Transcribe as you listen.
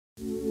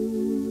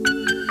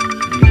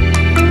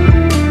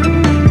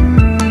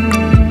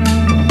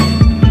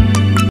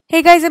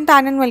Hey guys, I'm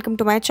Tan and welcome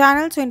to my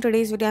channel. So in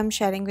today's video, I'm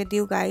sharing with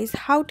you guys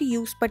how to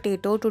use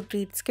potato to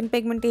treat skin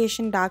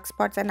pigmentation, dark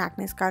spots and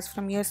acne scars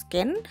from your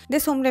skin.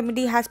 This home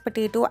remedy has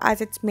potato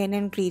as its main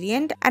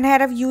ingredient, and here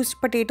I've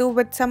used potato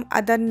with some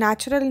other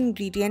natural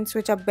ingredients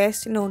which are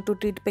best known to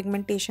treat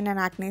pigmentation and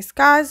acne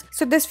scars.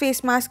 So this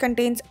face mask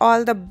contains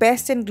all the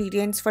best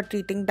ingredients for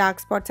treating dark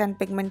spots and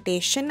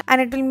pigmentation, and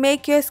it will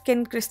make your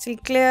skin crystal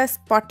clear,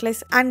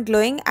 spotless and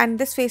glowing. And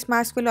this face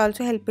mask will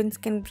also help in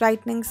skin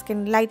brightening,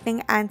 skin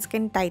lightening and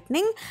skin tightening,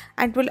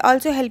 and will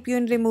also help you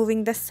in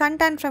removing the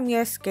suntan from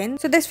your skin.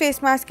 So this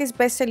face mask is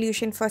best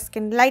solution for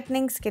skin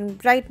lightening, skin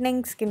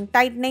brightening, skin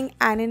tightening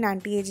and in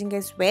anti-aging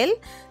as well.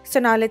 So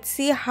now let's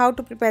see how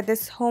to prepare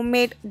this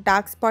homemade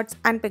dark spots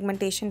and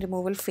pigmentation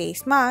removal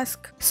face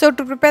mask. So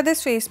to prepare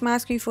this face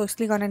mask, we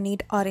firstly gonna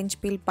need orange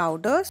peel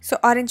powder. So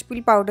orange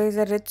peel powder is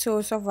a rich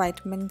source of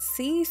vitamin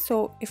C.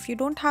 So if you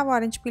don't have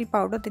orange peel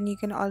powder, then you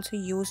can also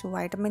use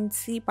vitamin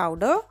C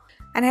powder.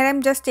 And here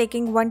I'm just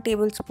taking 1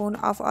 tablespoon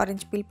of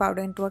orange peel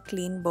powder into a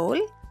clean bowl.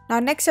 Now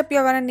next up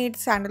you're gonna need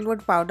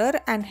sandalwood powder,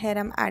 and here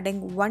I'm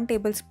adding 1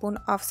 tablespoon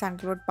of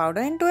sandalwood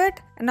powder into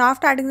it. And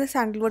after adding the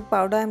sandalwood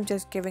powder, I'm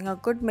just giving a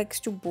good mix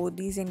to both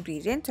these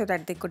ingredients so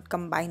that they could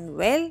combine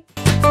well.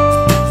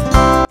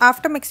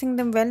 After mixing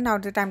them well, now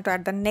the time to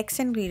add the next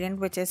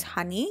ingredient, which is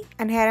honey.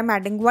 And here I'm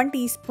adding 1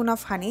 teaspoon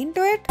of honey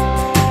into it.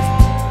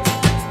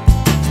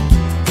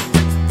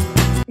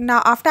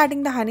 Now after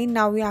adding the honey,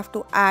 now we have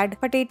to add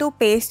potato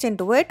paste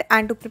into it.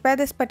 And to prepare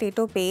this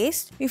potato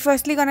paste, we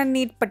firstly gonna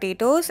need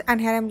potatoes,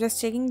 and here I'm just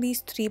taking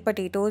these 3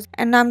 potatoes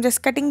and I'm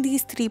just cutting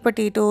these 3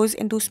 potatoes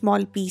into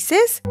small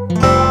pieces.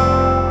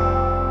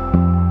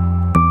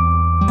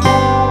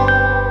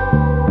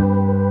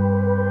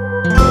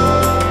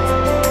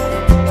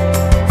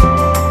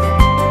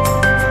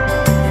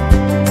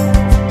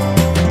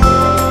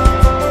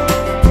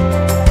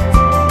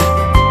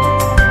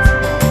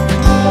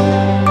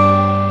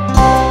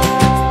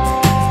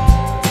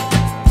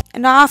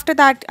 Now after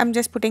that, I'm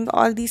just putting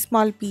all these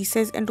small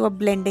pieces into a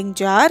blending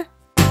jar.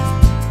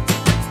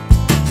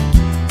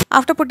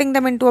 After putting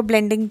them into a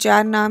blending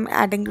jar, now I'm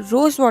adding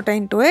rose water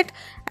into it,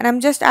 and I'm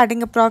just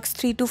adding approx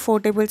 3 to 4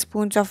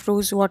 tablespoons of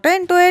rose water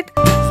into it.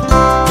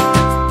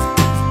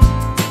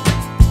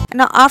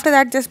 Now after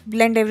that, just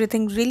blend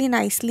everything really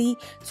nicely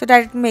so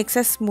that it makes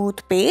a smooth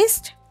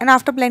paste. And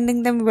after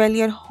blending them well,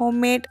 your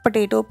homemade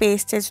potato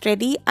paste is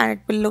ready, and it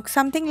will look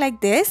something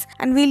like this.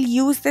 And we'll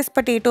use this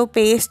potato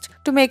paste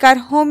to make our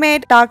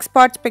homemade dark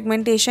spots,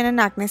 pigmentation and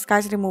acne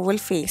scars removal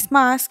face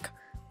mask.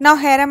 Now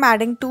here I'm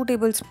adding 2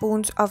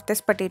 tablespoons of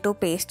this potato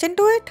paste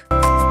into it.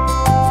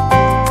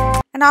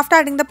 And after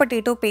adding the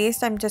potato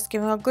paste, I'm just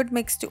giving a good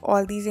mix to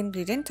all these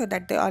ingredients so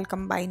that they all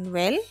combine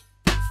well.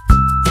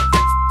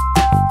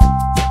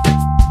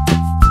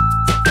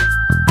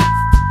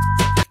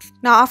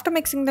 Now after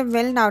mixing them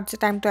well, now it's the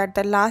time to add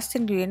the last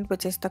ingredient,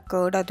 which is the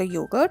curd or the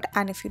yogurt.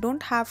 And if you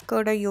don't have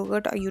curd or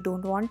yogurt, or you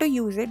don't want to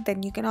use it,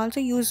 then you can also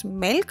use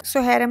milk.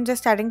 So here I'm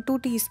just adding 2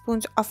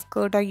 teaspoons of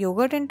curd or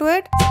yogurt into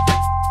it.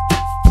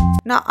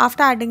 Now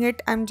after adding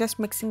it, I'm just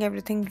mixing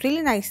everything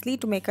really nicely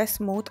to make a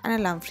smooth and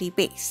a lump-free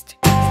paste.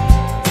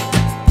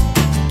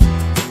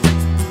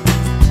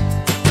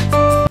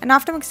 And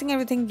after mixing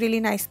everything really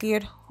nicely, your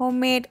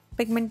homemade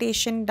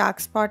pigmentation, dark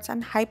spots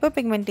and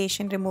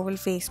hyperpigmentation removal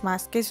face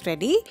mask is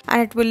ready,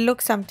 and it will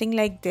look something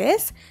like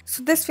this.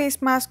 So this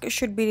face mask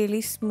should be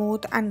really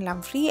smooth and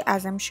lump free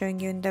as I'm showing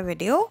you in the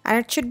video, and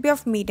it should be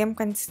of medium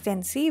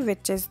consistency,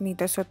 which is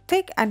neither so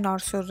thick and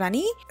not so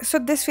runny. So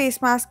this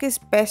face mask is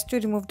best to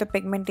remove the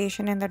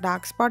pigmentation and the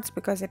dark spots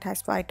because it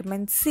has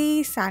vitamin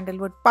C,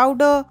 sandalwood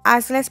powder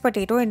as well as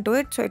potato into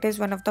it. So it is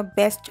one of the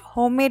best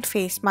homemade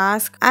face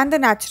mask and the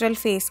natural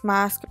face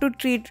mask to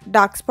treat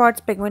dark spots,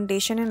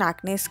 pigmentation and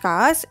acne scars.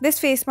 This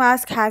face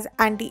mask has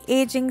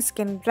anti-aging,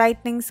 skin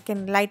brightening,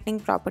 skin lightening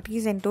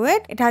properties into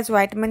it. It has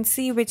vitamin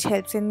C, which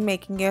helps in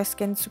making your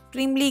skin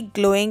supremely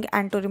glowing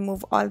and to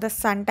remove all the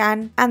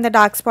suntan and the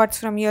dark spots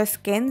from your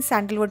skin.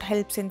 Sandalwood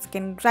helps in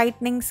skin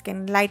brightening,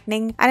 skin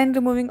lightening and in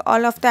removing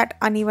all of that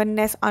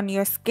unevenness on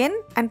your skin.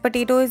 And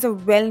potato is a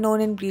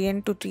well-known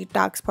ingredient to treat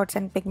dark spots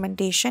and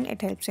pigmentation.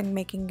 It helps in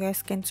making your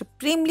skin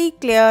supremely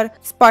clear,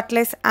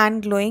 spotless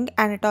and glowing,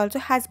 and it also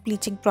has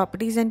bleaching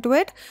properties into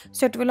it.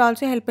 So it will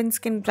also help in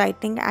skin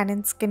brightening and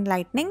in skin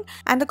lightening.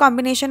 And the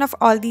combination of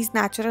all these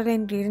natural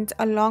ingredients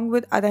along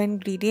with other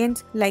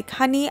ingredients like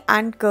honey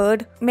and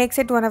curd makes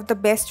it one of the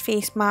best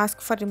face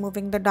masks for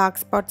removing the dark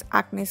spots,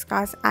 acne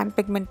scars and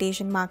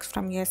pigmentation marks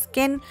from your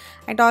skin.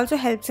 It also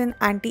helps in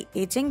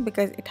anti-aging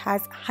because it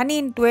has honey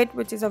into it,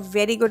 which is a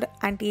very good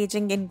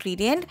anti-aging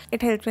ingredient.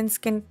 It helps in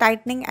skin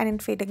tightening and in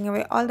fading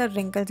away all the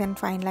wrinkles and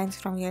fine lines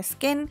from your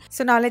skin.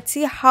 So now let's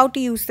see how to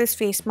use this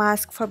face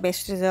mask for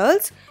best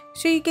results.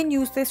 So you can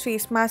use this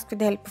face mask with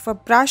the help of a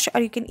brush,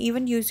 or you can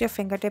even use your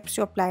fingertips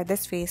to apply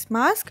this face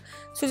mask.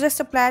 So just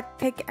apply a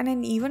thick and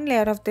an even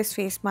layer of this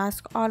face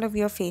mask all over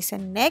your face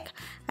and neck.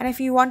 And if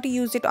you want to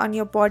use it on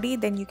your body,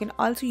 then you can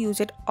also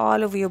use it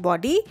all over your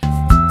body.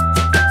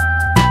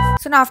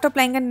 So now after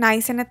applying a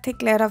nice and a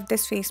thick layer of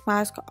this face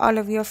mask all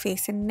over your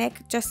face and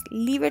neck, just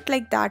leave it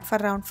like that for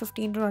around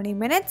 15 to 20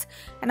 minutes.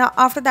 And now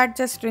after that,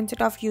 just rinse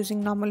it off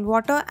using normal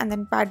water and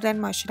then pat and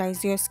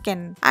moisturize your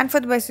skin. And for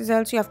the best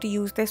results, you have to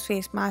use this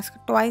face mask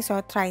twice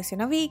or thrice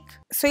in a week.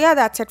 So yeah,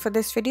 that's it for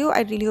this video.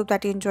 I really hope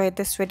that you enjoyed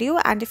this video,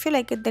 and if you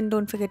like it, then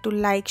don't forget to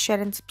like, share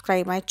and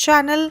subscribe my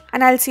channel,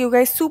 and I'll see you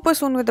guys super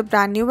soon with a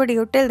brand new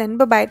video. Till then,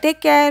 bye bye,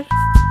 take care.